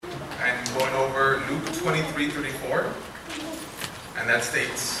23:34, and that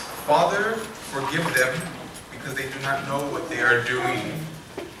states, "Father, forgive them, because they do not know what they are doing."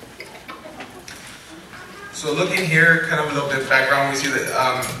 So looking here, kind of a little bit of background, we see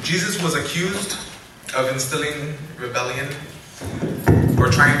that Jesus was accused of instilling rebellion, or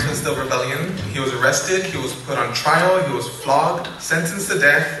trying to instill rebellion. He was arrested, he was put on trial, he was flogged, sentenced to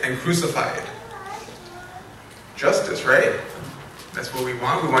death, and crucified. Justice, right? That's what we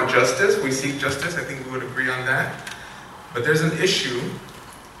want. We want justice. We seek justice. I think we would agree on that. But there's an issue,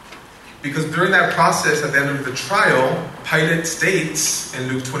 because during that process, at the end of the trial, Pilate states in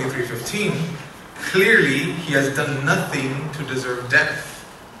Luke 23:15, clearly he has done nothing to deserve death.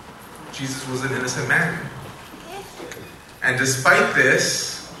 Jesus was an innocent man. And despite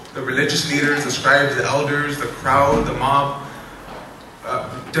this, the religious leaders, the scribes, the elders, the crowd, the mob,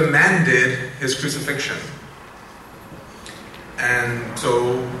 demanded his crucifixion. And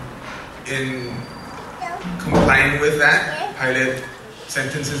so, in complying with that, Pilate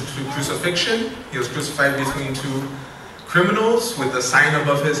sentenced him to crucifixion. He was crucified between two criminals with a sign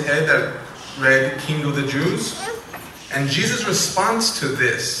above his head that read, "King of the Jews." And Jesus' response to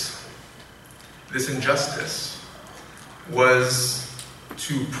this injustice, was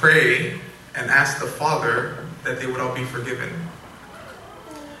to pray and ask the Father that they would all be forgiven.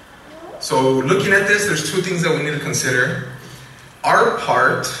 So looking at this, there's two things that we need to consider. Our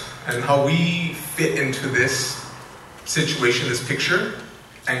part and how we fit into this situation, this picture,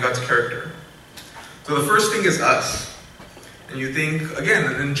 and God's character. So the first thing is us. And you think, again,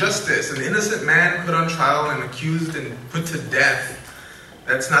 an injustice, an innocent man put on trial and accused and put to death.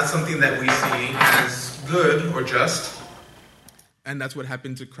 That's not something that we see as good or just. And that's what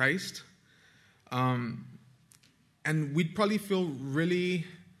happened to Christ. And we'd probably feel really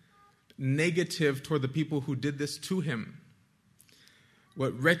negative toward the people who did this to him.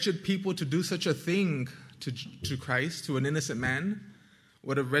 What wretched people to do such a thing to Christ, to an innocent man.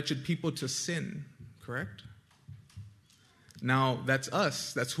 What a wretched people to sin, correct? Now, that's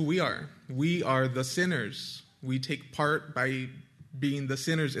us. That's who we are. We are the sinners. We take part by being the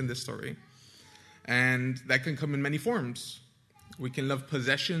sinners in this story. And that can come in many forms. We can love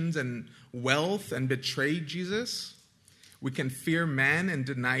possessions and wealth and betray Jesus. We can fear man and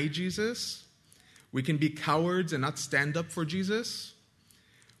deny Jesus. We can be cowards and not stand up for Jesus.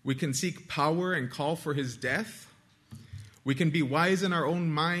 We can seek power and call for his death. We can be wise in our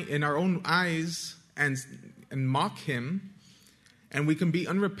own mind, in our own eyes, and mock him. And we can be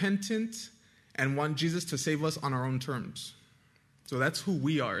unrepentant and want Jesus to save us on our own terms. So that's who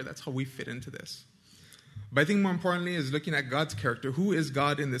we are. That's how we fit into this. But I think more importantly is looking at God's character. Who is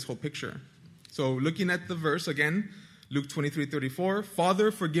God in this whole picture? So looking at the verse again, Luke 23:34,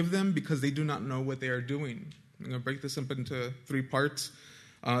 "Father, forgive them because they do not know what they are doing." I'm going to break this up into three parts.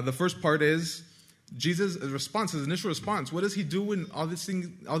 The first part is Jesus' response, his initial response. What does he do when all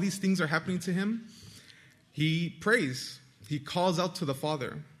these things are happening to him? He prays. He calls out to the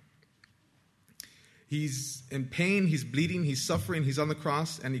Father. He's in pain, he's bleeding, he's suffering, he's on the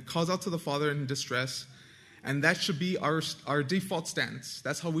cross, and he calls out to the Father in distress. And that should be our default stance.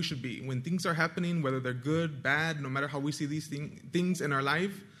 That's how we should be. When things are happening, whether they're good, bad, no matter how we see these things in our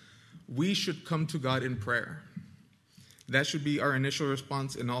life, we should come to God in prayer. That should be our initial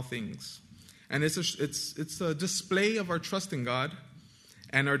response in all things. And it's a display of our trust in God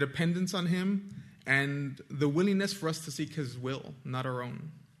and our dependence on him and the willingness for us to seek his will, not our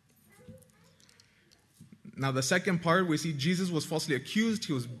own. Now, the second part, we see Jesus was falsely accused.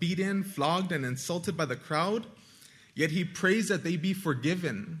 He was beaten, flogged, and insulted by the crowd. Yet he prays that they be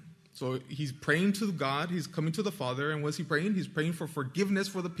forgiven. So he's praying to God. He's coming to the Father. And what's he praying? He's praying for forgiveness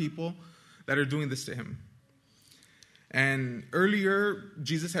for the people that are doing this to him. And earlier,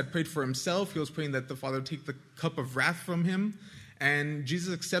 Jesus had prayed for himself. He was praying that the Father take the cup of wrath from him. And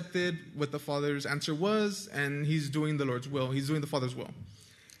Jesus accepted what the Father's answer was, and he's doing the Lord's will. He's doing the Father's will.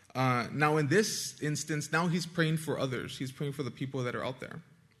 Now in this instance, now he's praying for others. He's praying for the people that are out there.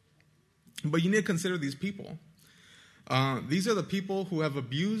 But you need to consider these people. These are the people who have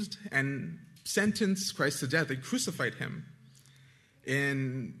abused and sentenced Christ to death. They crucified him.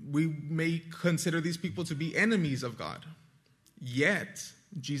 And we may consider these people to be enemies of God. Yet,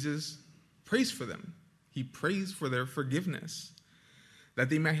 Jesus prays for them. He prays for their forgiveness, that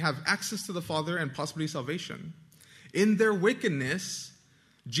they may have access to the Father and possibly salvation. In their wickedness,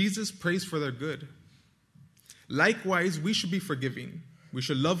 Jesus prays for their good. Likewise, we should be forgiving. We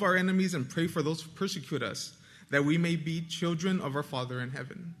should love our enemies and pray for those who persecute us, that we may be children of our Father in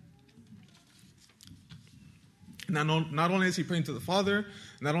heaven. Not only is he praying to the Father,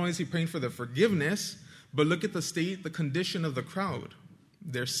 not only is he praying for the forgiveness, but look at the state, the condition of the crowd.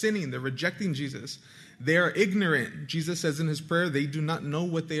 They're sinning. They're rejecting Jesus. They are ignorant. Jesus says in his prayer, they do not know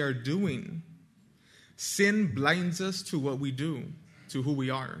what they are doing. Sin blinds us to what we do, to who we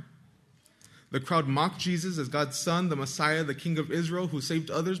are. The crowd mocked Jesus as God's son, the Messiah, the King of Israel, who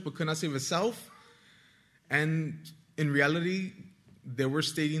saved others but could not save himself. And in reality, they were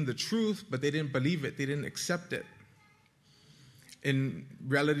stating the truth, but they didn't believe it. They didn't accept it. In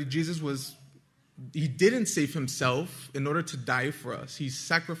reality, he didn't save himself in order to die for us. He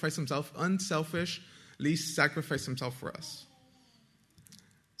sacrificed himself, unselfishly sacrificed himself for us.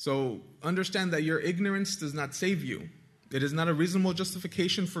 So understand that your ignorance does not save you. It is not a reasonable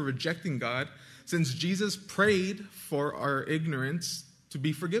justification for rejecting God, since Jesus prayed for our ignorance to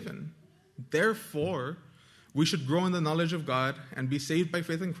be forgiven. Therefore, we should grow in the knowledge of God and be saved by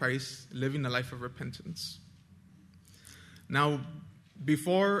faith in Christ, living a life of repentance. Now,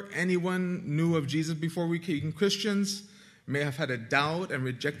 before anyone knew of Jesus, before we became Christians, may have had a doubt and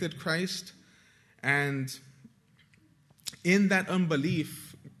rejected Christ. And in that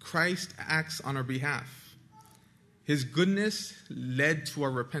unbelief, Christ acts on our behalf. His goodness led to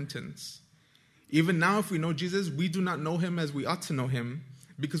our repentance. Even now, if we know Jesus, we do not know him as we ought to know him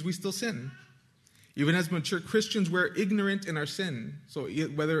because we still sin. Even as mature Christians, we're ignorant in our sin. So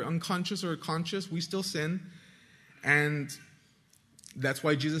whether unconscious or conscious, we still sin. And that's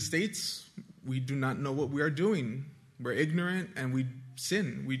why Jesus states, we do not know what we are doing. We're ignorant and we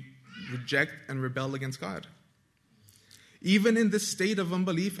sin. We reject and rebel against God. Even in this state of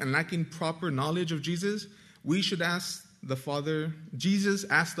unbelief and lacking proper knowledge of Jesus, we should ask the Father, Jesus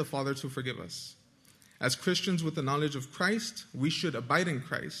asked the Father to forgive us. As Christians with the knowledge of Christ, we should abide in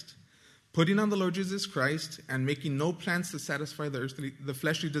Christ, putting on the Lord Jesus Christ and making no plans to satisfy the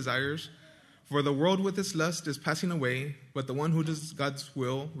fleshly desires. For the world with its lust is passing away, but the one who does God's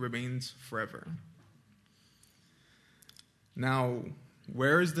will remains forever. Now,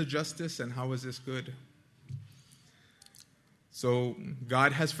 where is the justice and how is this good? So,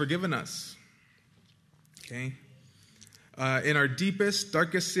 God has forgiven us. Okay? In our deepest,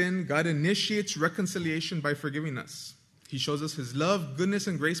 darkest sin, God initiates reconciliation by forgiving us. He shows us his love, goodness,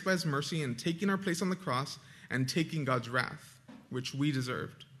 and grace by his mercy in taking our place on the cross and taking God's wrath, which we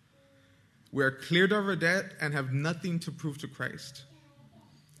deserved. We are cleared of our debt and have nothing to prove to Christ.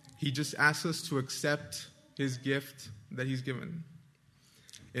 He just asks us to accept his gift that he's given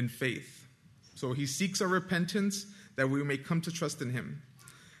in faith. So he seeks our repentance that we may come to trust in him.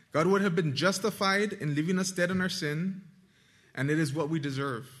 God would have been justified in leaving us dead in our sin, and it is what we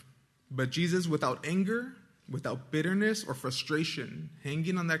deserve. But Jesus, without anger, without bitterness or frustration,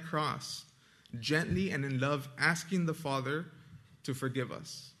 hanging on that cross, gently and in love, asking the Father to forgive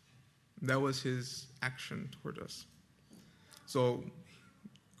us. That was his action toward us. So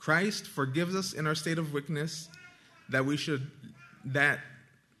Christ forgives us in our state of weakness, that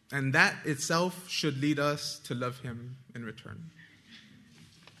itself should lead us to love him in return.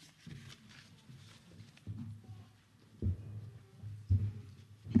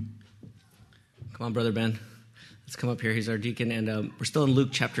 Come on, Brother Ben. Let's come up here. He's our deacon, and we're still in Luke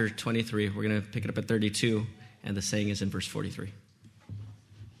chapter 23. We're going to pick it up at 32, and the saying is in verse 43.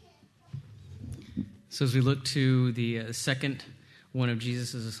 So as we look to the second one of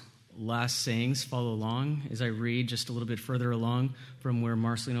Jesus' last sayings, follow along as I read just a little bit further along from where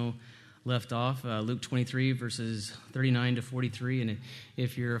Marcelino left off, Luke 23, verses 39 to 43. And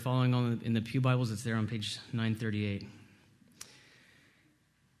if you're following on in the Pew Bibles, it's there on page 938.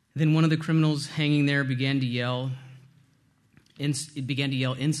 Then one of the criminals hanging there began to yell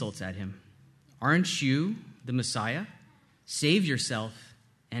insults at him. "Aren't you the Messiah? Save yourself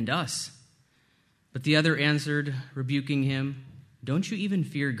and us." But the other answered, rebuking him, "Don't you even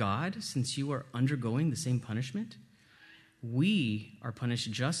fear God, since you are undergoing the same punishment? We are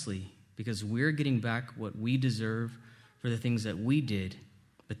punished justly, because we're getting back what we deserve for the things that we did.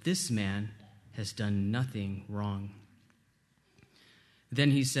 But this man has done nothing wrong."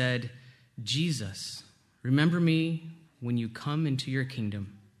 Then he said, "Jesus, remember me when you come into your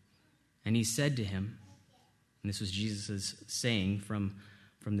kingdom." And he said to him, and this was Jesus' saying from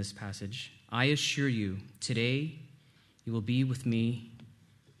this passage, "I assure you, today you will be with me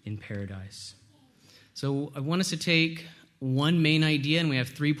in paradise." So I want us to take one main idea, and we have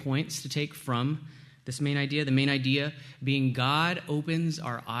 3 points to take from this main idea. The main idea being God opens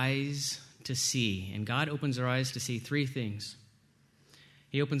our eyes to see. And God opens our eyes to see 3 things.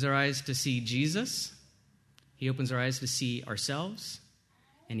 He opens our eyes to see Jesus. He opens our eyes to see ourselves.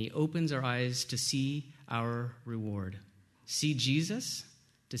 And he opens our eyes to see our reward. See Jesus,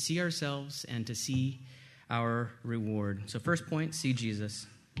 to see ourselves, and to see our reward. So first point, see Jesus.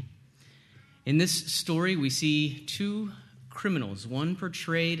 In this story, we see 2 criminals, one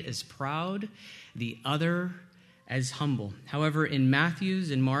portrayed as proud, the other as humble. However, in Matthew's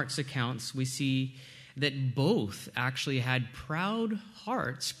and Mark's accounts, we see that both actually had proud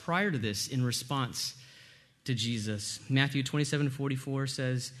hearts prior to this in response to Jesus. Matthew 27:44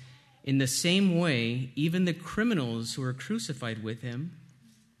 says, "In the same way, even the criminals who were crucified with him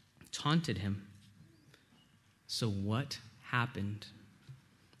taunted him." So what happened?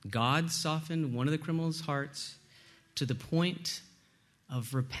 God softened one of the criminals' hearts to the point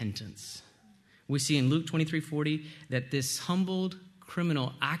of repentance. We see in Luke 23:40 that this humbled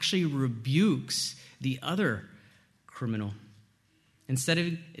criminal actually rebukes the other criminal. Instead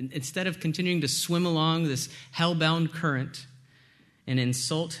of continuing to swim along this hell-bound current and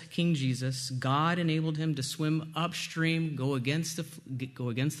insult King Jesus, God enabled him to swim upstream, go against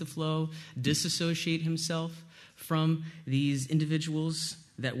the flow, disassociate himself from these individuals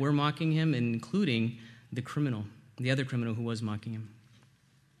that were mocking him, including the other criminal who was mocking him.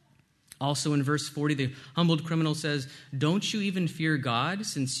 Also in verse 40, the humbled criminal says, "Don't you even fear God,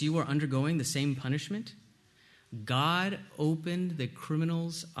 since you are undergoing the same punishment?" God opened the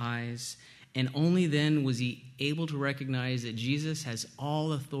criminal's eyes, and only then was he able to recognize that Jesus has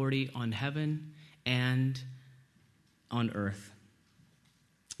all authority on heaven and on earth.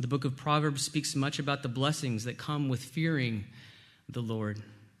 The book of Proverbs speaks much about the blessings that come with fearing the Lord.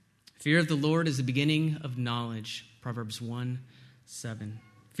 Fear of the Lord is the beginning of knowledge, Proverbs 1:7.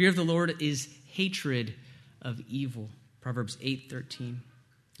 Fear of the Lord is hatred of evil, Proverbs 8:13.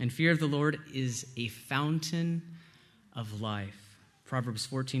 And fear of the Lord is a fountain of life, Proverbs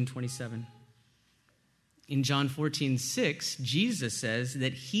 14:27. In John 14:6, Jesus says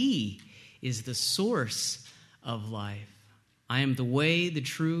that he is the source of life. "I am the way, the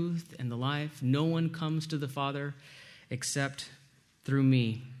truth, and the life. No one comes to the Father except through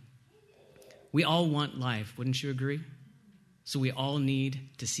me." We all want life, wouldn't you agree? So we all need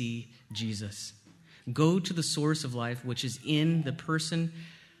to see Jesus. Go to the source of life, which is in the person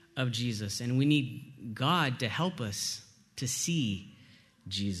of Jesus. And we need God to help us to see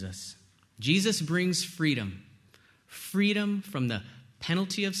Jesus. Jesus brings freedom. Freedom from the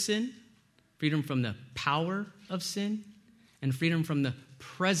penalty of sin, freedom from the power of sin, and freedom from the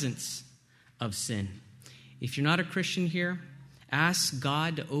presence of sin. If you're not a Christian here, ask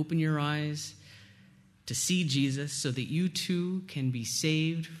God to open your eyes to see Jesus so that you too can be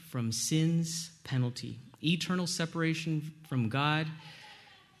saved from sin's penalty, eternal separation from God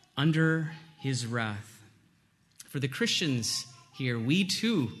under his wrath. For the Christians here, we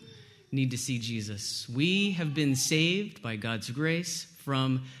too need to see Jesus. We have been saved by God's grace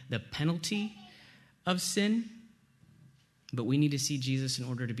from the penalty of sin, but we need to see Jesus in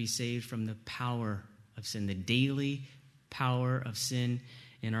order to be saved from the power of sin, the daily power of sin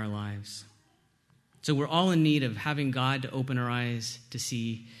in our lives. So we're all in need of having God to open our eyes to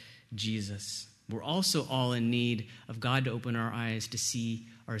see Jesus. We're also all in need of God to open our eyes to see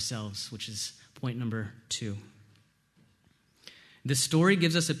ourselves, which is point number 2. This story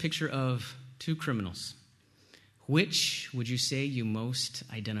gives us a picture of two criminals. Which would you say you most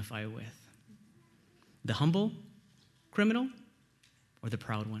identify with? The humble criminal or the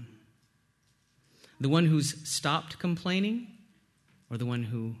proud one? The one who's stopped complaining or the one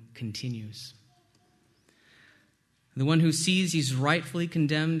who continues? The one who sees he's rightfully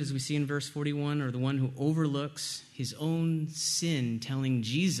condemned, as we see in verse 41, or the one who overlooks his own sin, telling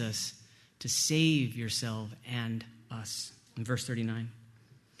Jesus to save yourself and us, in verse 39.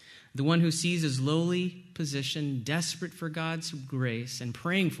 The one who sees his lowly position, desperate for God's grace and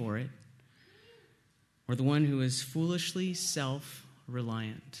praying for it, or the one who is foolishly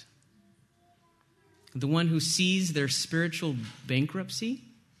self-reliant. The one who sees their spiritual bankruptcy,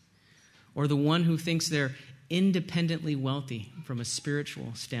 or the one who thinks they're independently wealthy from a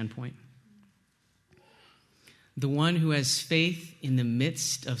spiritual standpoint. The one who has faith in the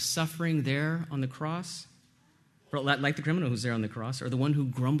midst of suffering there on the cross, like the criminal who's there on the cross, or the one who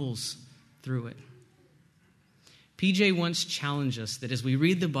grumbles through it. PJ once challenged us that as we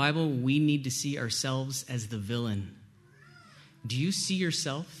read the Bible, we need to see ourselves as the villain. Do you see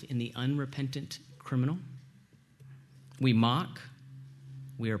yourself in the unrepentant criminal? We mock,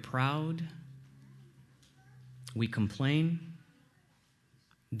 we are proud, we complain.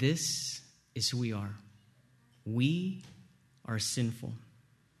 This is who we are. We are sinful.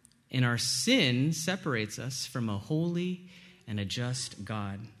 And our sin separates us from a holy and a just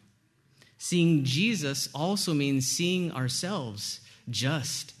God. Seeing Jesus also means seeing ourselves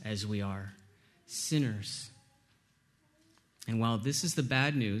just as we are, sinners. And while this is the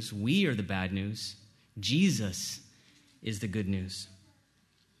bad news, we are the bad news, Jesus is the good news.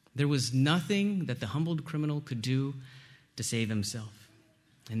 There was nothing that the humbled criminal could do to save himself.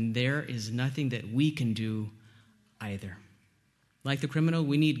 And there is nothing that we can do either. Like the criminal,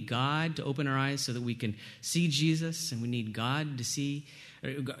 we need God to open our eyes so that we can see Jesus, and we need God to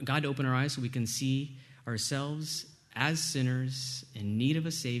open our eyes so we can see ourselves as sinners in need of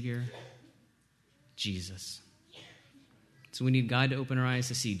a Savior, Jesus. So we need God to open our eyes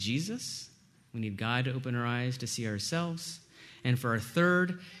to see Jesus. We need God to open our eyes to see ourselves. And for our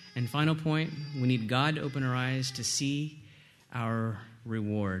third and final point, we need God to open our eyes to see our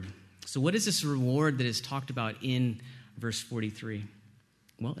reward. So what is this reward that is talked about in verse 43?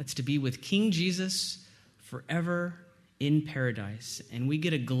 Well, it's to be with King Jesus forever in paradise. And we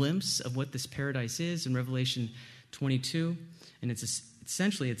get a glimpse of what this paradise is in Revelation 22. And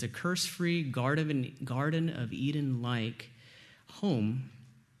essentially it's a curse-free Garden of Eden-like home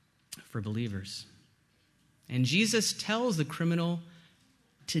for believers. And Jesus tells the criminal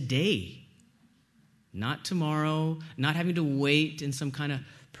today, not tomorrow, not having to wait in some kind of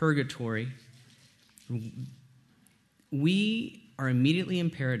purgatory. We are immediately in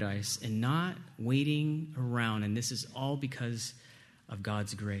paradise and not waiting around. And this is all because of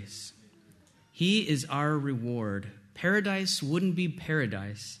God's grace. He is our reward. Paradise wouldn't be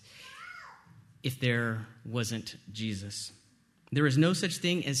paradise if there wasn't Jesus. There is no such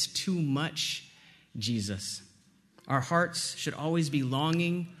thing as too much Jesus. Our hearts should always be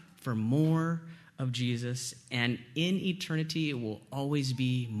longing for more of Jesus, and in eternity it will always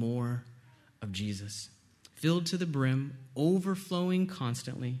be more of Jesus. Filled to the brim, overflowing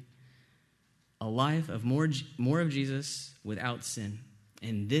constantly, a life of more of Jesus without sin.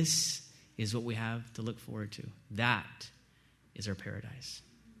 And this is what we have to look forward to. That is our paradise.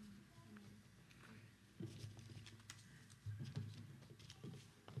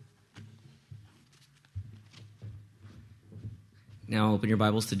 Now open your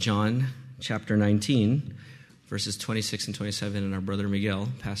Bibles to John chapter 19, verses 26 and 27, and our brother Miguel,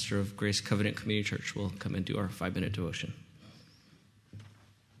 pastor of Grace Covenant Community Church, will come and do our 5-minute devotion.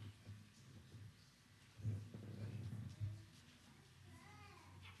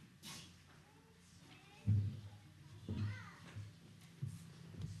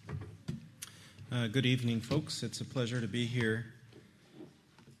 Good evening, folks. It's a pleasure to be here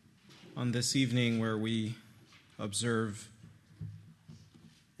on this evening where we observe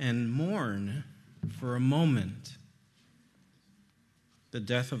and mourn for a moment the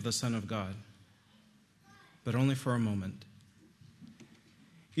death of the Son of God, but only for a moment.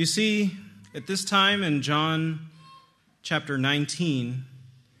 You see, at this time in John chapter 19,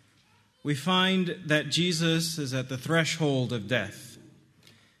 we find that Jesus is at the threshold of death.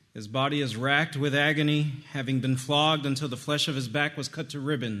 His body is racked with agony, having been flogged until the flesh of his back was cut to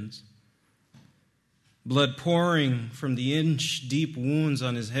ribbons. Blood pouring from the inch-deep wounds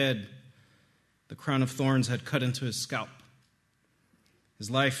on his head. The crown of thorns had cut into his scalp. His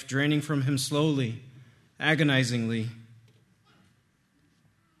life draining from him slowly, agonizingly.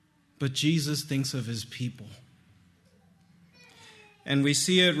 But Jesus thinks of his people. And we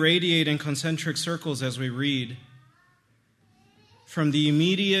see it radiate in concentric circles as we read. From the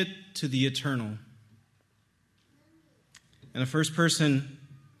immediate to the eternal. And the first person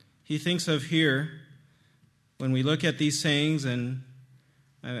he thinks of here, when we look at these sayings, and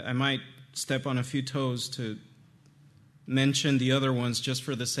I might step on a few toes to mention the other ones just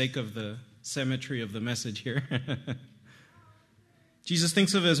for the sake of the symmetry of the message here. Jesus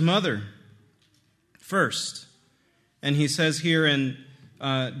thinks of his mother first. And he says here in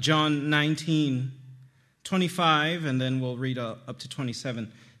John 19:25, and then we'll read up to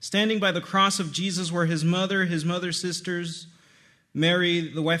 27. Standing by the cross of Jesus were his mother's sisters,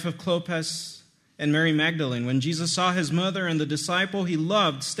 Mary, the wife of Clopas, and Mary Magdalene. When Jesus saw his mother and the disciple he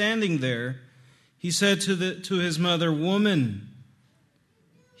loved standing there, he said to his mother, "Woman,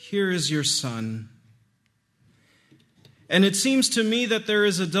 here is your son." And it seems to me that there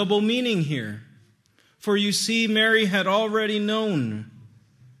is a double meaning here. For you see, Mary had already known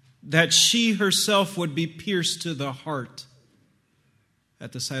that she herself would be pierced to the heart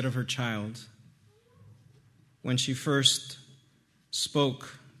at the sight of her child when she first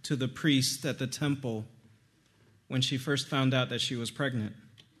spoke to the priest at the temple, when she first found out that she was pregnant.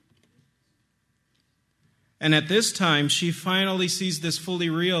 And at this time, she finally sees this fully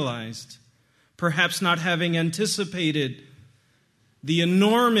realized, perhaps not having anticipated the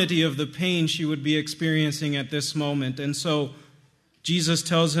enormity of the pain she would be experiencing at this moment. And so Jesus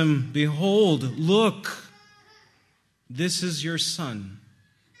tells him, "Behold, look, this is your son."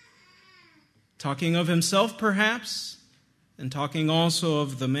 Talking of himself, perhaps, and talking also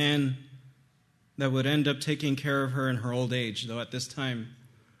of the man that would end up taking care of her in her old age, though at this time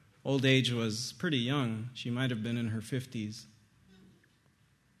old age was pretty young. She might have been in her 50s.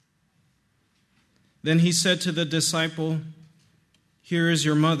 Then he said to the disciple, "Here is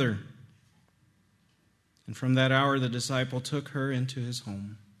your mother." And from that hour, the disciple took her into his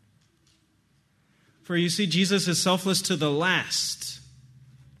home. For you see, Jesus is selfless to the last,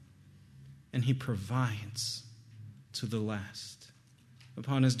 and he provides to the last.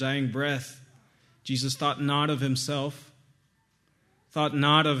 Upon his dying breath, Jesus thought not of himself, thought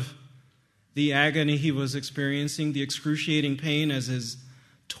not of the agony he was experiencing, the excruciating pain as his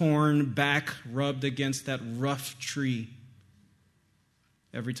torn back rubbed against that rough tree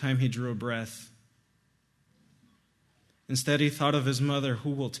every time he drew a breath. Instead, he thought of his mother.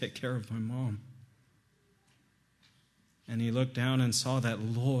 Who will take care of my mom? And he looked down and saw that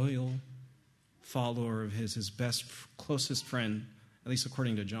loyal follower of his best, closest friend, at least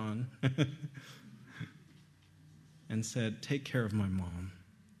according to John, and said, "Take care of my mom."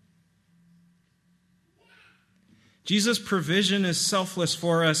 Jesus' provision is selfless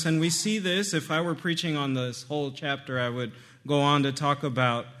for us, and we see this. If I were preaching on this whole chapter, I would go on to talk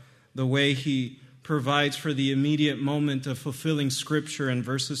about the way he provides for the immediate moment of fulfilling Scripture in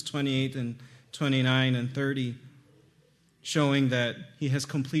verses 28 and 29 and 30, showing that he has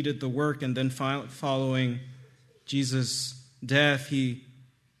completed the work, and then following Jesus' death, he,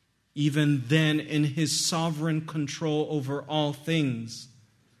 even then in his sovereign control over all things,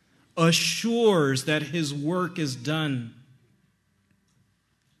 assures that his work is done,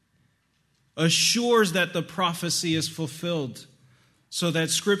 assures that the prophecy is fulfilled, so that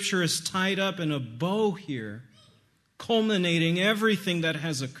Scripture is tied up in a bow here, culminating everything that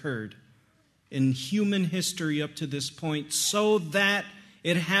has occurred in human history up to this point, so that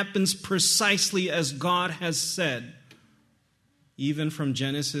it happens precisely as God has said, even from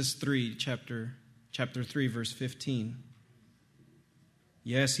Genesis 3, chapter 3, verse 15.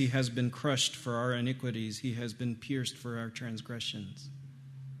 Yes, he has been crushed for our iniquities. He has been pierced for our transgressions.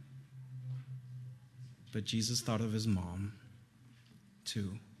 But Jesus thought of his mom,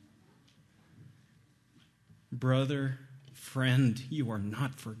 too. Brother, friend, you are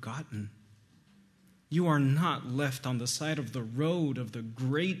not forgotten. You are not left on the side of the road of the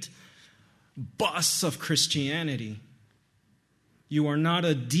great bus of Christianity. You are not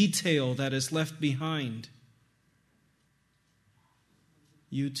a detail that is left behind.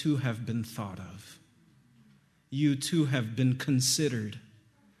 You too have been thought of. You too have been considered.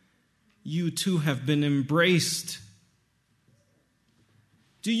 You too have been embraced.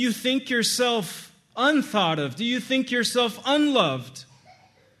 Do you think yourself unthought of? Do you think yourself unloved?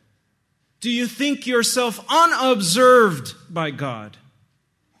 Do you think yourself unobserved by God?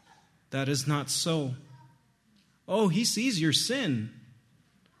 That is not so. Oh, he sees your sin.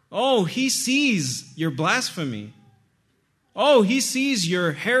 Oh, he sees your blasphemy. Oh, he sees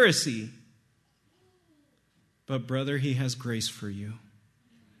your heresy. But brother, he has grace for you.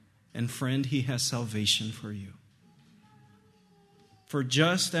 And friend, he has salvation for you. For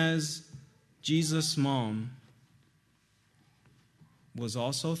just as Jesus' mom was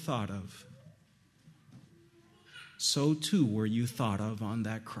also thought of, so too were you thought of on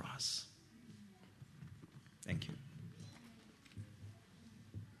that cross. Thank you.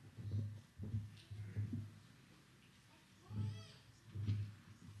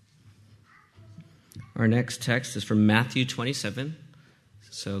 Our next text is from Matthew 27.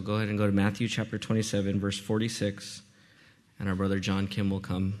 So go ahead and go to Matthew chapter 27, verse 46. And our brother John Kim will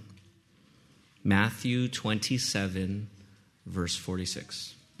come. Matthew 27, verse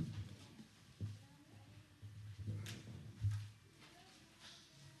 46.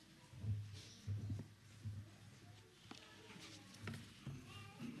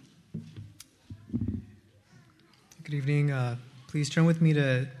 Good evening. Please turn with me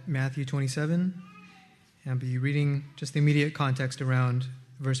to Matthew 27. And I'll be reading just the immediate context around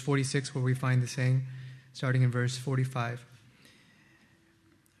verse 46, where we find the saying, starting in verse 45.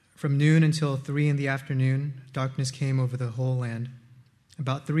 From noon until 3 in the afternoon, darkness came over the whole land.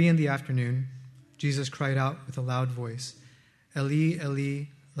 About 3 in the afternoon, Jesus cried out with a loud voice, "Eli, Eli,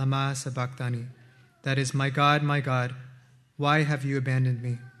 lama sabachthani?" That is, my God, why have you abandoned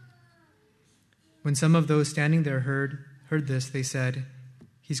me?" When some of those standing there heard this, they said,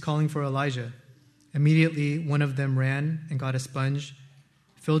 "He's calling for Elijah." Immediately, one of them ran and got a sponge,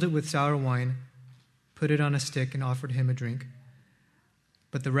 filled it with sour wine, put it on a stick, and offered him a drink.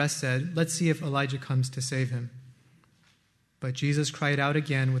 But the rest said, "Let's see if Elijah comes to save him." But Jesus cried out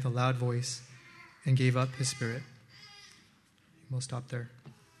again with a loud voice and gave up his spirit. We'll stop there.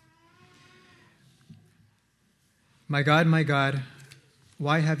 My God,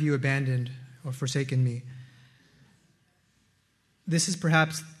 why have you abandoned or forsaken me?" This is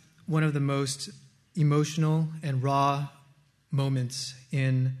perhaps one of the most emotional and raw moments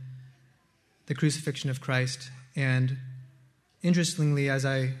in the crucifixion of Christ. And interestingly, as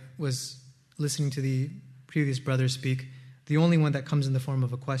I was listening to the previous brother speak, the only one that comes in the form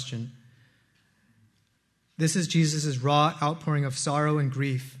of a question. This is Jesus' raw outpouring of sorrow and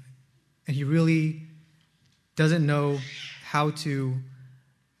grief, and he really doesn't know how to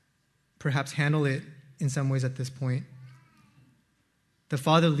perhaps handle it in some ways at this point. The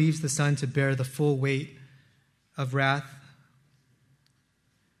Father leaves the Son to bear the full weight of wrath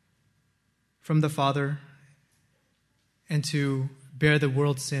from the Father and to bear the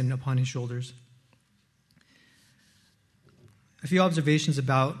world's sin upon his shoulders. A few observations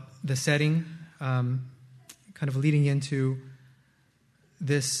about the setting, kind of leading into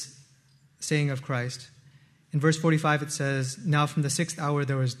this saying of Christ. In verse 45 it says, "Now from the 6th hour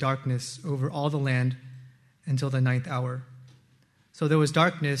there was darkness over all the land until the 9th hour." So there was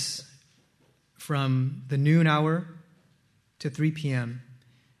darkness from the noon hour to 3 p.m.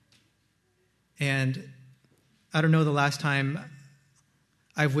 And I don't know the last time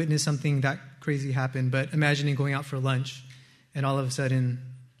I've witnessed something that crazy happen, but imagining going out for lunch and all of a sudden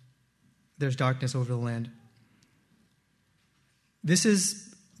there's darkness over the land. This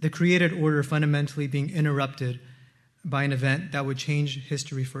is the created order fundamentally being interrupted by an event that would change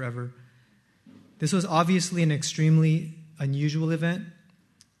history forever. This was obviously an extremely unusual event,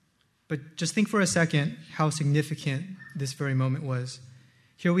 but just think for a second how significant this very moment was.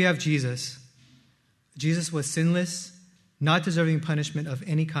 Here we have Jesus. Jesus was sinless, not deserving punishment of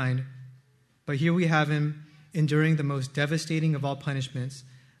any kind, but here we have him enduring the most devastating of all punishments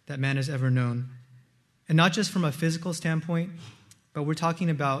that man has ever known. And not just from a physical standpoint, but we're talking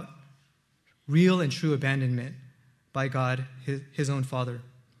about real and true abandonment by God, his own Father.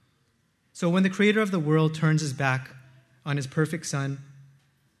 So when the creator of the world turns his back on his perfect Son,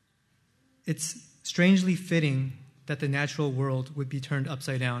 it's strangely fitting that the natural world would be turned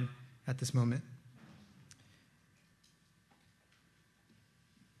upside down at this moment.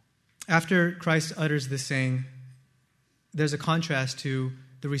 After Christ utters this saying, there's a contrast to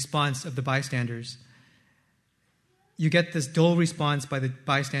the response of the bystanders. You get this dull response by the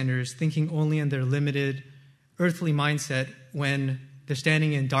bystanders, thinking only in their limited earthly mindset when they're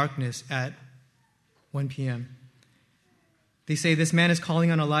standing in darkness at 1 p.m. They say, "This man is calling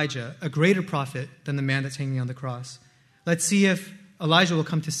on Elijah, a greater prophet than the man that's hanging on the cross. Let's see if Elijah will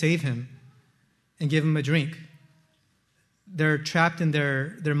come to save him and give him a drink." They're trapped in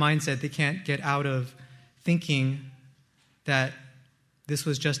their mindset. They can't get out of thinking that this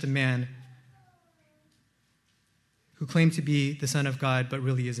was just a man who claimed to be the Son of God, but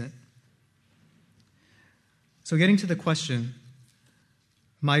really isn't. So getting to the question,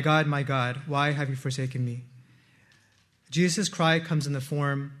 my God, why have you forsaken me?" Jesus' cry comes in the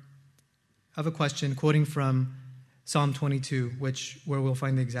form of a question, quoting from Psalm 22, where we'll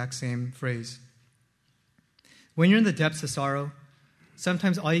find the exact same phrase. When you're in the depths of sorrow,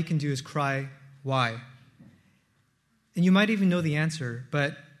 sometimes all you can do is cry, "Why?" And you might even know the answer,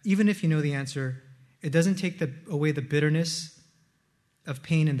 but even if you know the answer, it doesn't take away the bitterness of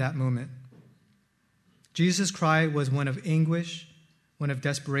pain in that moment. Jesus' cry was one of anguish, one of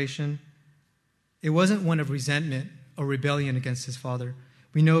desperation. It wasn't one of resentment or rebellion against his Father.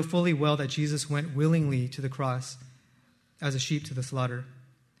 We know fully well that Jesus went willingly to the cross as a sheep to the slaughter.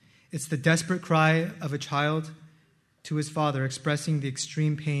 It's the desperate cry of a child to his father, expressing the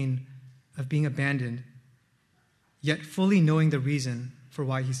extreme pain of being abandoned, yet fully knowing the reason for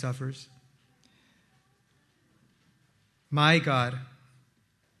why he suffers. My God.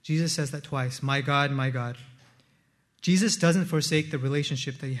 Jesus says that twice. My God, my God. Jesus doesn't forsake the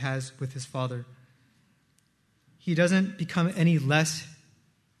relationship that he has with his Father. He doesn't become any less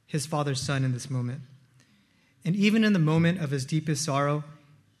his Father's son in this moment. And even in the moment of his deepest sorrow,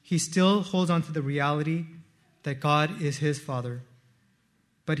 he still holds on to the reality that God is his Father,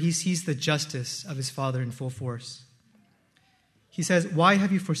 but he sees the justice of his Father in full force. He says, "Why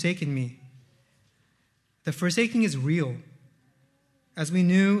have you forsaken me?" The forsaking is real. As we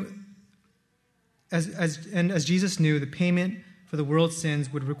knew, as Jesus knew, the payment for the world's sins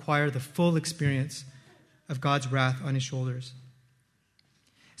would require the full experience of God's wrath on his shoulders.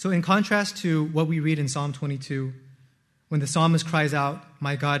 So in contrast to what we read in Psalm 22, when the psalmist cries out,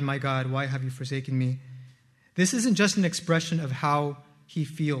 my God, why have you forsaken me?" This isn't just an expression of how he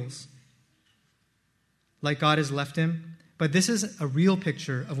feels, like God has left him, but this is a real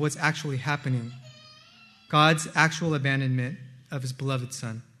picture of what's actually happening. God's actual abandonment of his beloved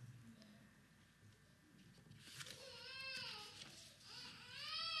Son.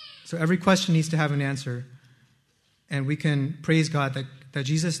 So every question needs to have an answer. And we can praise God that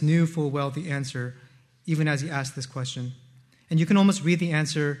Jesus knew full well the answer, even as he asked this question. And you can almost read the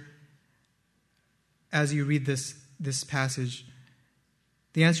answer as you read this passage.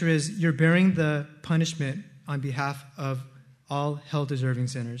 The answer is, you're bearing the punishment on behalf of all hell-deserving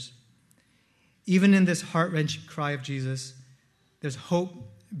sinners. Even in this heart-wrenching cry of Jesus, there's hope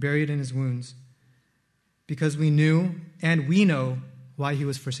buried in his wounds, because we knew and we know why he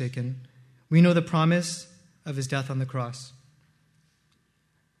was forsaken. We know the promise of his death on the cross.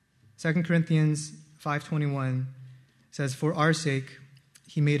 2 Corinthians 5:21 says, "For our sake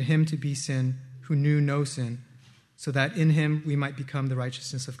he made him to be sin who knew no sin, so that in him we might become the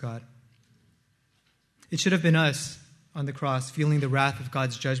righteousness of God." It should have been us on the cross feeling the wrath of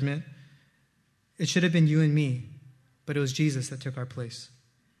God's judgment. It should have been you and me, but it was Jesus that took our place.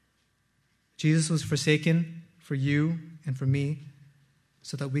 Jesus was forsaken for you and for me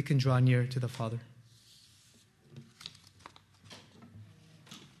so that we can draw near to the Father.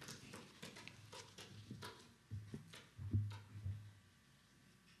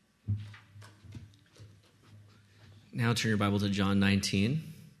 Now turn your Bible to John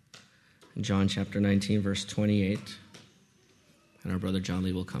 19. John chapter 19, verse 28. And our brother John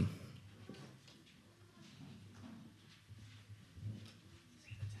Lee will come.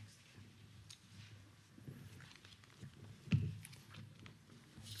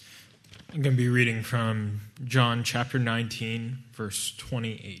 I'm going to be reading from John chapter 19, verse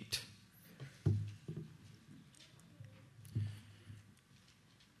 28.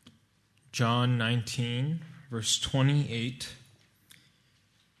 John 19, verse 28,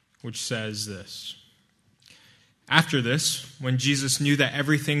 which says this. After this, when Jesus knew that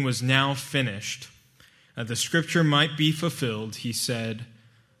everything was now finished, that the scripture might be fulfilled, he said,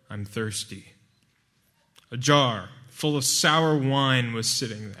 "I'm thirsty." A jar full of sour wine was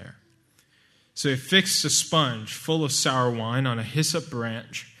sitting there. So he fixed a sponge full of sour wine on a hyssop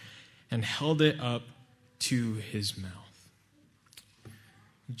branch and held it up to his mouth.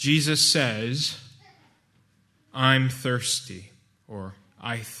 Jesus says, "I'm thirsty," or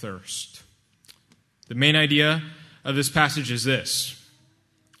 "I thirst." The main idea of this passage is this: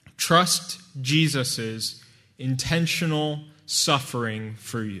 trust Jesus' intentional suffering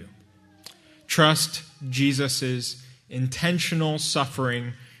for you. Trust Jesus' intentional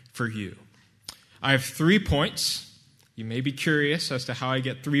suffering for you. I have 3 points. You may be curious as to how I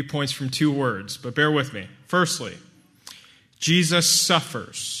get 3 points from 2 words, but bear with me. Firstly, Jesus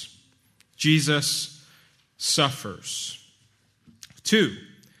suffers. Jesus suffers. 2,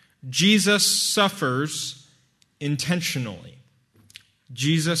 Jesus suffers intentionally.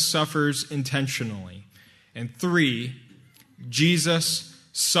 Jesus suffers intentionally. And 3, Jesus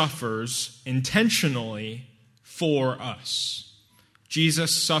suffers intentionally for us.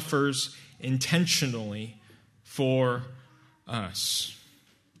 Jesus suffers intentionally for us.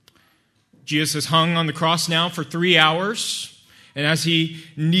 Jesus is hung on the cross now for 3 hours, and as he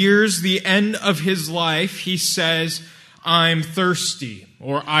nears the end of his life, he says, "I'm thirsty,"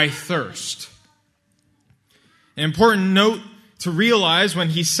 or "I thirst." An important note to realize when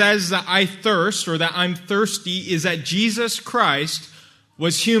he says that "I thirst," or that "I'm thirsty," is that Jesus Christ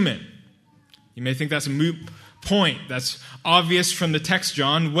was human. You may think that's a moot point. That's obvious from the text,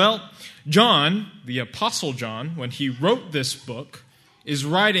 John. Well, John, the Apostle John, when he wrote this book, is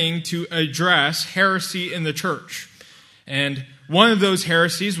writing to address heresy in the church. And one of those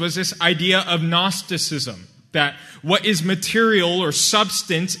heresies was this idea of Gnosticism, that what is material or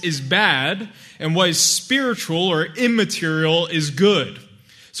substance is bad, and what is spiritual or immaterial is good.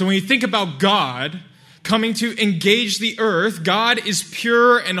 So when you think about God coming to engage the earth, God is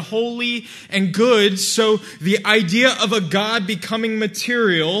pure and holy and good, so the idea of a God becoming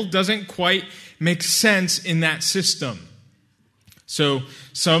material doesn't quite make sense in that system. So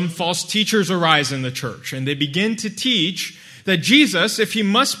some false teachers arise in the church, and they begin to teach that Jesus, if he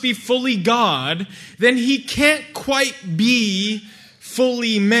must be fully God, then he can't quite be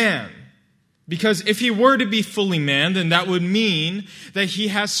fully man. Because if he were to be fully man, then that would mean that he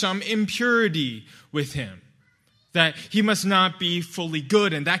has some impurity with him, that he must not be fully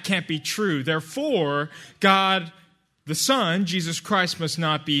good, and that can't be true. Therefore, God, the Son, Jesus Christ, must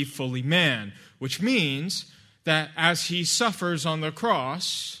not be fully man, which means that as he suffers on the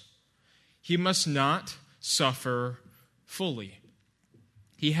cross, he must not suffer fully.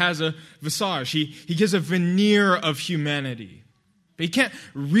 He has a visage. He gives a veneer of humanity. But he can't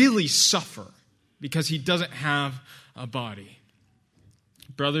really suffer because he doesn't have a body.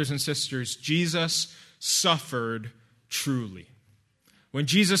 Brothers and sisters, Jesus suffered truly. When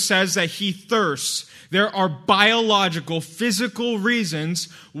Jesus says that he thirsts, there are biological, physical reasons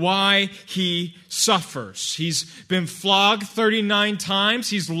why he suffers. He's been flogged 39 times.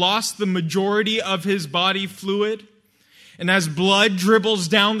 He's lost the majority of his body fluid. And as blood dribbles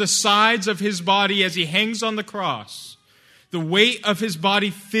down the sides of his body as he hangs on the cross, the weight of his body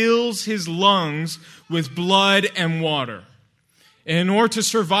fills his lungs with blood and water. And in order to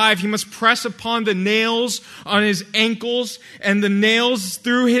survive, he must press upon the nails on his ankles and the nails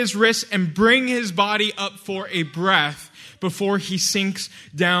through his wrists and bring his body up for a breath before he sinks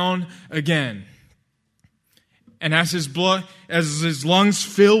down again. And as his lungs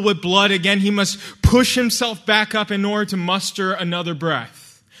fill with blood again, he must push himself back up in order to muster another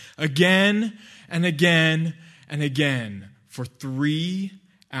breath. Again and again and again for 3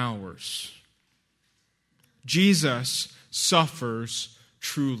 hours. Jesus suffers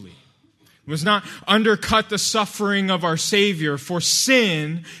truly. We must not undercut the suffering of our Savior, for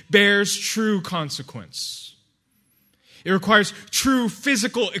sin bears true consequence. It requires true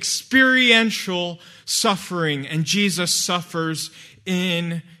physical, experiential suffering, and Jesus suffers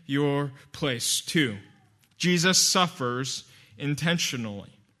in your place too. Jesus suffers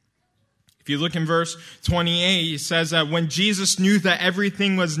intentionally. If you look in verse 28, it says that when Jesus knew that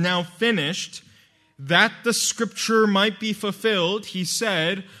everything was now finished, that the scripture might be fulfilled, he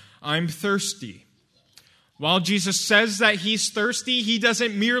said, I'm thirsty. While Jesus says that he's thirsty, he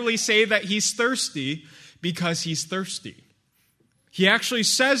doesn't merely say that he's thirsty because he's thirsty. He actually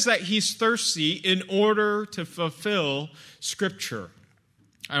says that he's thirsty in order to fulfill scripture.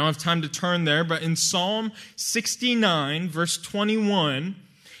 I don't have time to turn there, but in Psalm 69, verse 21,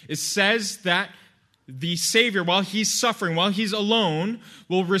 it says that the Savior, while he's suffering, while he's alone,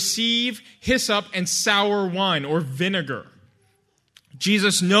 will receive hyssop and sour wine or vinegar.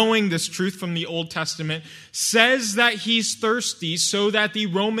 Jesus, knowing this truth from the Old Testament, says that he's thirsty so that the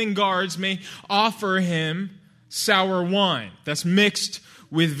Roman guards may offer him sour wine that's mixed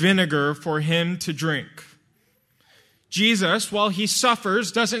with vinegar for him to drink. Jesus, while he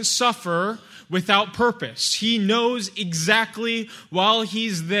suffers, doesn't suffer without purpose. He knows exactly why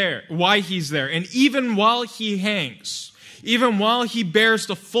he's there. And even while he hangs, even while he bears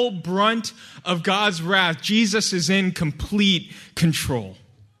the full brunt of God's wrath, Jesus is in complete control.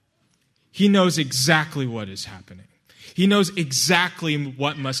 He knows exactly what is happening. He knows exactly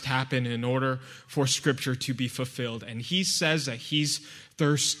what must happen in order for Scripture to be fulfilled. And he says that he's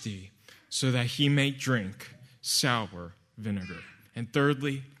thirsty so that he may drink sour vinegar. And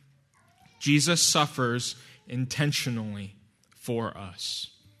thirdly, Jesus suffers intentionally for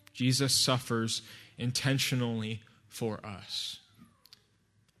us. Jesus suffers intentionally for us.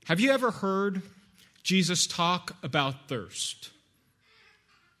 Have you ever heard Jesus talk about thirst?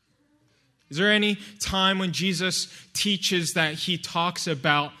 Is there any time when Jesus teaches that he talks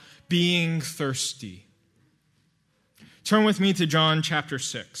about being thirsty? Turn with me to John chapter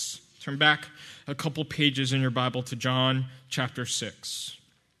 6. Turn back a couple pages in your Bible to John chapter 6.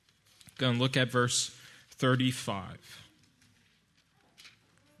 Go and look at verse 35.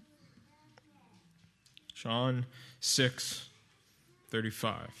 John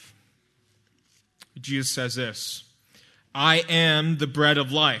 6:35. Jesus says this, I am the bread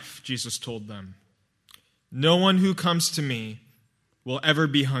of life, Jesus told them. No one who comes to me will ever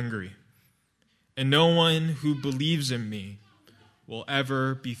be hungry, and no one who believes in me will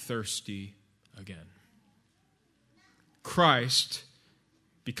ever be thirsty again. Christ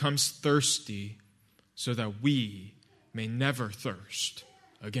becomes thirsty so that we may never thirst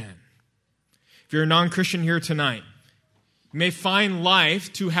again. If you're a non-Christian here tonight, you may find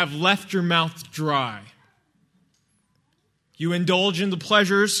life to have left your mouth dry. You indulge in the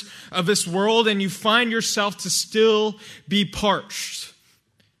pleasures of this world and you find yourself to still be parched.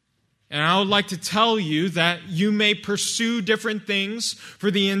 And I would like to tell you that you may pursue different things for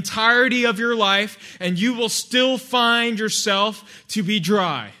the entirety of your life and you will still find yourself to be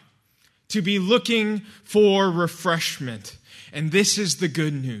dry, to be looking for refreshment. And this is the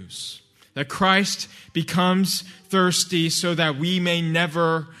good news, that Christ becomes thirsty so that we may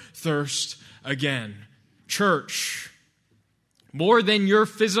never thirst again. Church, more than your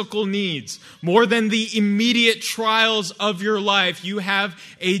physical needs, more than the immediate trials of your life, you have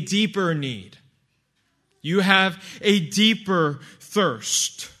a deeper need. You have a deeper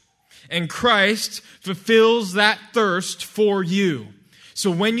thirst. And Christ fulfills that thirst for you. So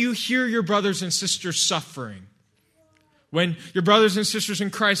when you hear your brothers and sisters suffering, when your brothers and sisters in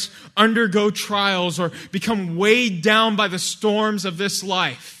Christ undergo trials or become weighed down by the storms of this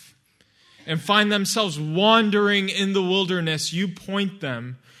life, and find themselves wandering in the wilderness, you point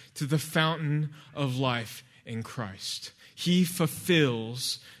them to the fountain of life in Christ. He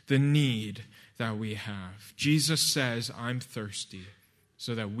fulfills the need that we have. Jesus says, I'm thirsty,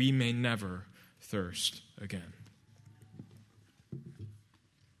 so that we may never thirst again.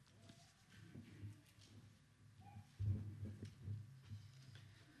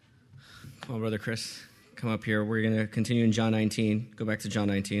 Come on, Brother Chris. Come up here. We're going to continue in John 19. Go back to John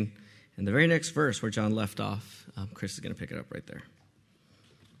 19. And the very next verse where John left off, Chris is going to pick it up right there.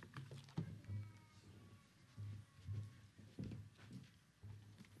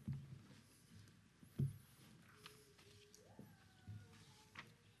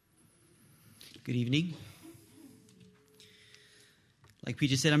 Good evening. Like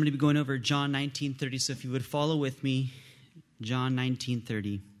Peter said, I'm going to be going over John 19:30. So if you would follow with me, John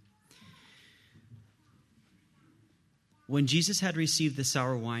 19:30. When Jesus had received the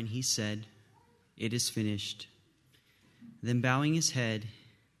sour wine, he said, "It is finished." Then bowing his head,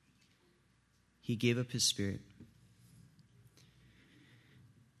 he gave up his spirit.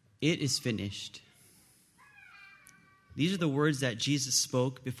 It is finished. These are the words that Jesus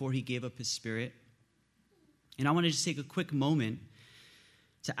spoke before he gave up his spirit. And I want to just take a quick moment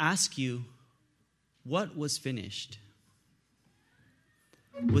to ask you, what was finished?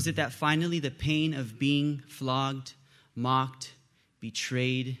 Was it that finally the pain of being flogged, mocked,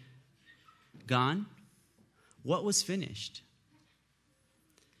 betrayed, gone? What was finished?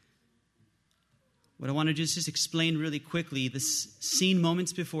 What I want to do is just explain really quickly this scene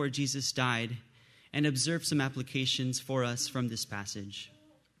moments before Jesus died and observe some applications for us from this passage.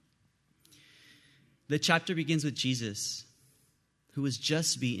 The chapter begins with Jesus, who was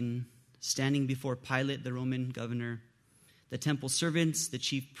just beaten, standing before Pilate, the Roman governor, the temple servants, the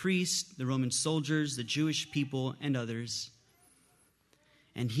chief priests, the Roman soldiers, the Jewish people, and others.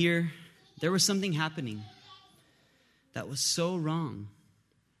 And here, there was something happening that was so wrong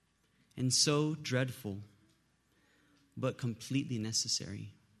and so dreadful, but completely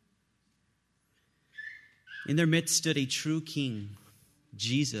necessary. In their midst stood a true king,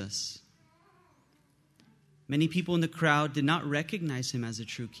 Jesus. Many people in the crowd did not recognize him as a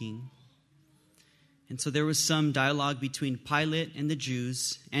true king. And so there was some dialogue between Pilate and the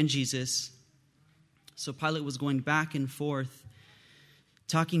Jews and Jesus. So Pilate was going back and forth,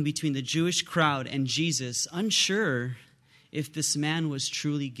 talking between the Jewish crowd and Jesus, unsure if this man was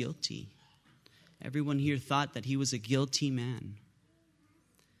truly guilty. Everyone here thought that he was a guilty man.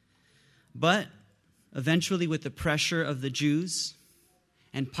 But eventually, with the pressure of the Jews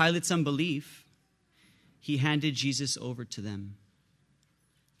and Pilate's unbelief, he handed Jesus over to them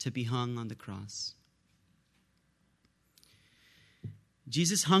to be hung on the cross.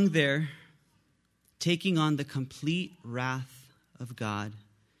 Jesus hung there, taking on the complete wrath of God.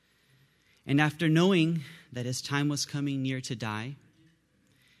 And after knowing that his time was coming near to die,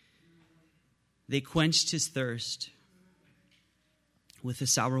 they quenched his thirst with the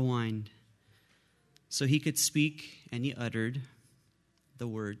sour wine, so he could speak, and he uttered the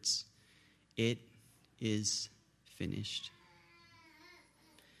words, "It is finished."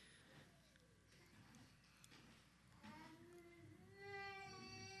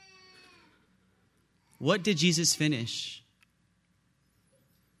 What did Jesus finish?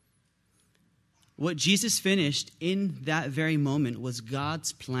 What Jesus finished in that very moment was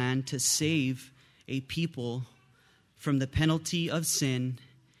God's plan to save a people from the penalty of sin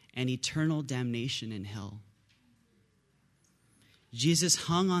and eternal damnation in hell. Jesus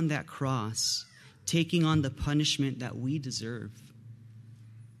hung on that cross, taking on the punishment that we deserve.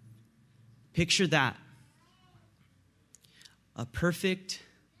 Picture that. A perfect,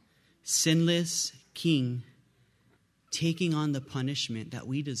 sinless king taking on the punishment that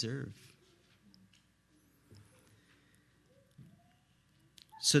we deserve,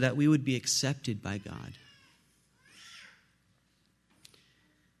 so that we would be accepted by God.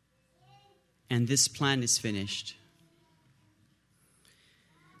 And this plan is finished.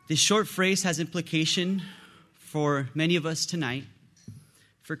 This short phrase has implication for many of us tonight.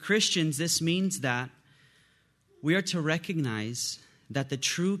 For Christians, this means that we are to recognize that the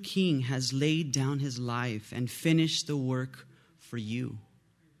true King has laid down his life and finished the work for you.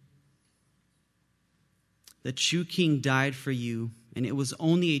 The true King died for you, and it was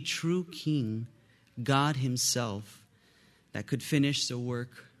only a true King, God himself, that could finish the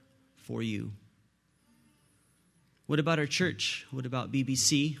work for you. What about our church? What about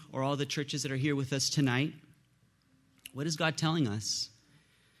BBC or all the churches that are here with us tonight? What is God telling us?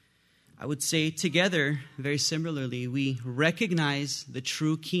 I would say together, very similarly, we recognize the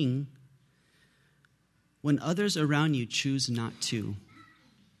true King when others around you choose not to.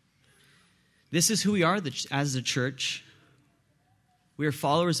 This is who we are as the church. We are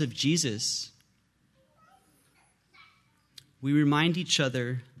followers of Jesus. we remind each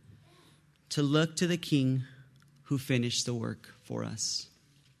other to look to the King who finished the work for us.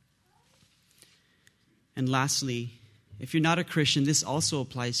 And lastly, if you're not a Christian, this also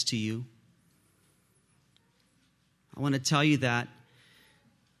applies to you. I want to tell you that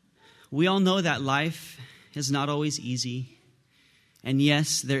we all know that life is not always easy. And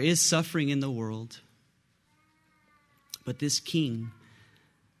yes, there is suffering in the world. But this King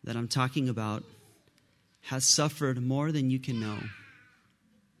that I'm talking about has suffered more than you can know.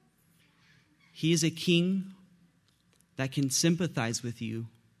 He is a King that can sympathize with you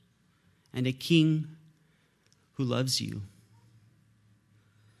and a King who loves you.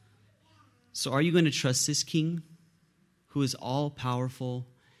 So are you going to trust this King who is all-powerful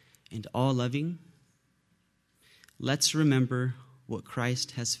and all-loving? Let's remember what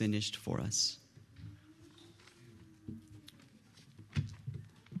Christ has finished for us.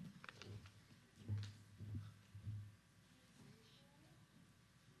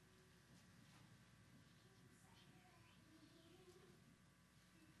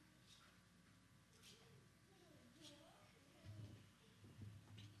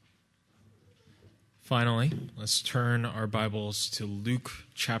 Finally, let's turn our Bibles to Luke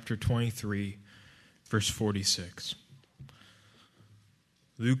chapter 23, verse 46.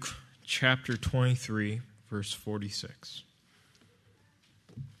 Luke chapter 23, verse 46.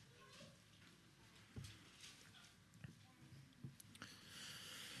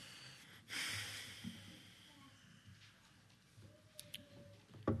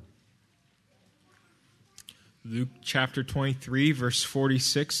 Luke chapter 23, verse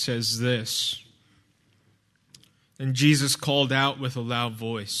 46 says this. And Jesus called out with a loud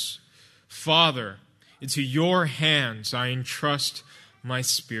voice, Father, into your hands I entrust my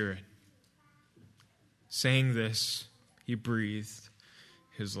spirit. Saying this, he breathed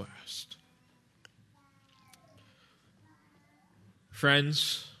his last.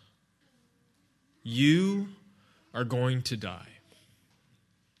 Friends, you are going to die.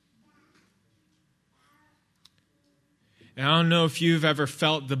 And I don't know if you've ever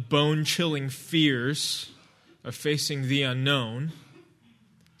felt the bone-chilling fears of facing the unknown,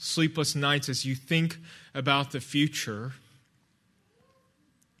 sleepless nights as you think about the future,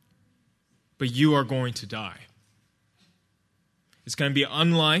 but you are going to die. It's going to be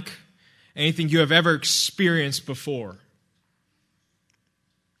unlike anything you have ever experienced before.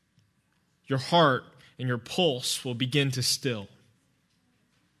 Your heart and your pulse will begin to still.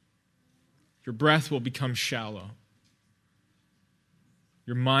 Your breath will become shallow.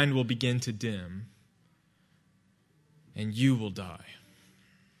 Your mind will begin to dim. And you will die.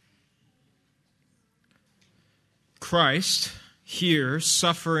 Christ, here,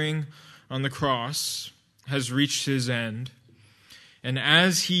 suffering on the cross, has reached his end. And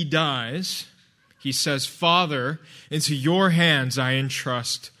as he dies, he says, Father, into your hands I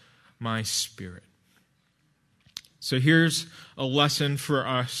entrust my spirit. So here's a lesson for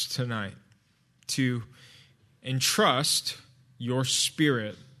us tonight, to entrust your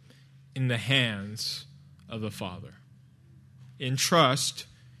spirit in the hands of the Father. Entrust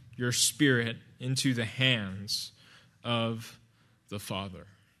your spirit into the hands of the Father.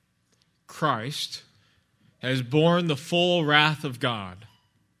 Christ has borne the full wrath of God.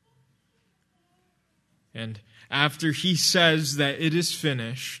 And after he says that it is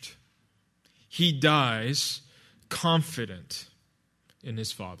finished, he dies confident in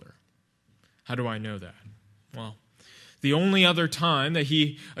his Father. How do I know that? Well, the only other time that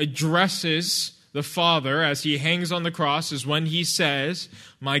he addresses the Father as he hangs on the cross is when he says,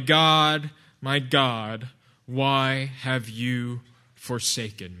 my God, why have you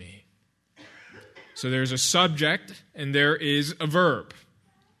forsaken me? So there's a subject and there is a verb.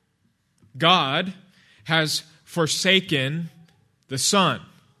 God has forsaken the Son.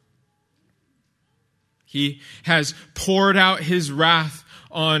 He has poured out his wrath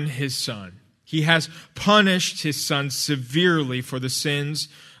on his Son. He has punished his Son severely for the sins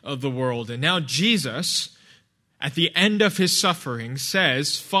of the world. And now Jesus, at the end of his suffering,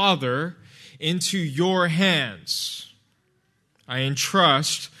 says, Father, into your hands I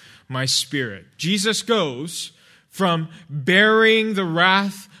entrust my spirit. Jesus goes from bearing the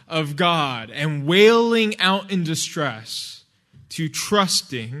wrath of God and wailing out in distress to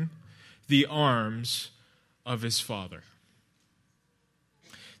trusting the arms of his Father.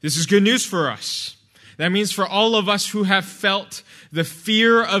 This is good news for us. That means for all of us who have felt the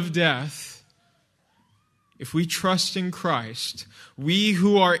fear of death, if we trust in Christ, we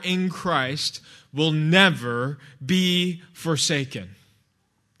who are in Christ will never be forsaken.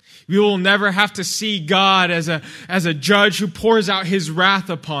 We will never have to see God as a judge who pours out his wrath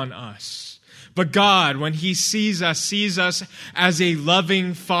upon us. But God, when he sees us as a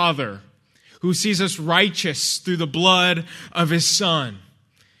loving Father who sees us righteous through the blood of his Son.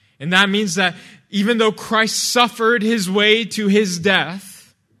 And that means that even though Christ suffered his way to his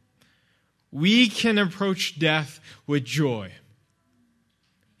death, we can approach death with joy,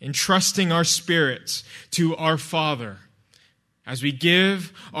 entrusting our spirits to our Father as we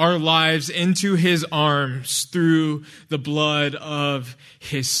give our lives into his arms through the blood of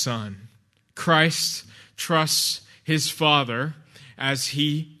his Son. Christ trusts his Father as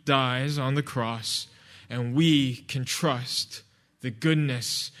he dies on the cross, and we can trust the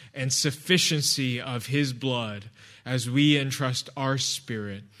goodness and sufficiency of his blood as we entrust our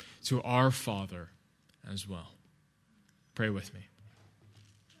spirit to our Father as well. Pray with me.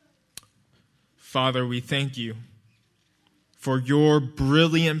 Father, we thank you for your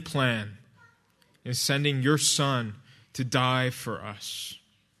brilliant plan in sending your Son to die for us.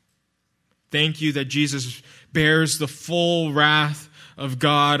 Thank you that Jesus bears the full wrath of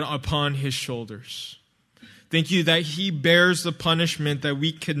God upon his shoulders. Thank you that he bears the punishment that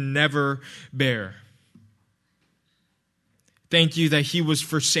we could never bear. Thank you that he was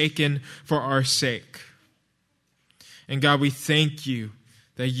forsaken for our sake. And God, we thank you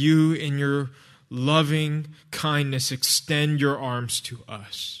that you in your loving kindness extend your arms to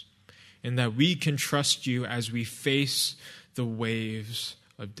us, and that we can trust you as we face the waves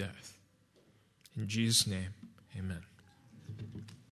of death. In Jesus' name, amen.